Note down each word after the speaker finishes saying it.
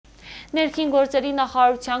Ներքին գործերի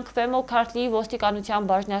նախարարության Քվեմո Քարթլիի ոստիկանության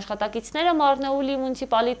բաժնի աշխատակիցները Մառնեուլի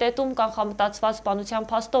մունիցիպալիտետում կանխամտածված սպանության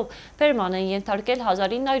փաստով բերման են ենթարկել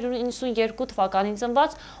 1992 թվականին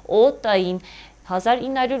ծնված ՕՏ-ին,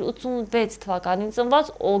 1986 թվականին ծնված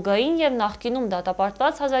ՕԳ-ին և նախկինում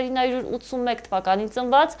դատապարտված 1981 թվականին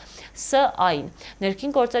ծնված ՍԱ-ին։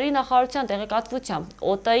 Ներքին գործերի նախարարության տեղեկատվությամբ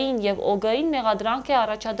ՕՏ-ին և ՕԳ-ին մեղադրանք է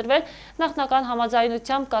առաջադրվել նախնական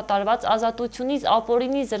համաձայնությամբ կատարված ազատությունից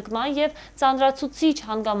ապօրինի զրկման և ծանրացուցիչ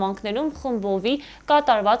հանգամանքներում խմբովի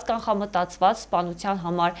կատարված կանխամտածված սպանության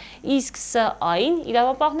համար, իսկ ՍԱ-ին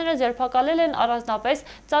իրավապահները ձերբակալել են առանձնապես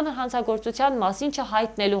ծանր հանցագործության մասին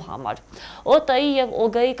չհայտնելու համար։ ՕՏ-ի և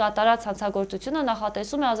ՕԳ-ի կատարած հանցագործությունը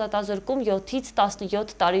նախատեսում է ազատազրկում 7-ից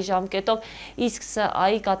 17 տարի ժամկետով, իսկ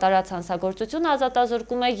ՍԱ-ի կատարած հանցագործությունը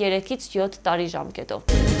ազատազրկում է 3-ից 7 տարի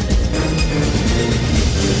ժամկետով։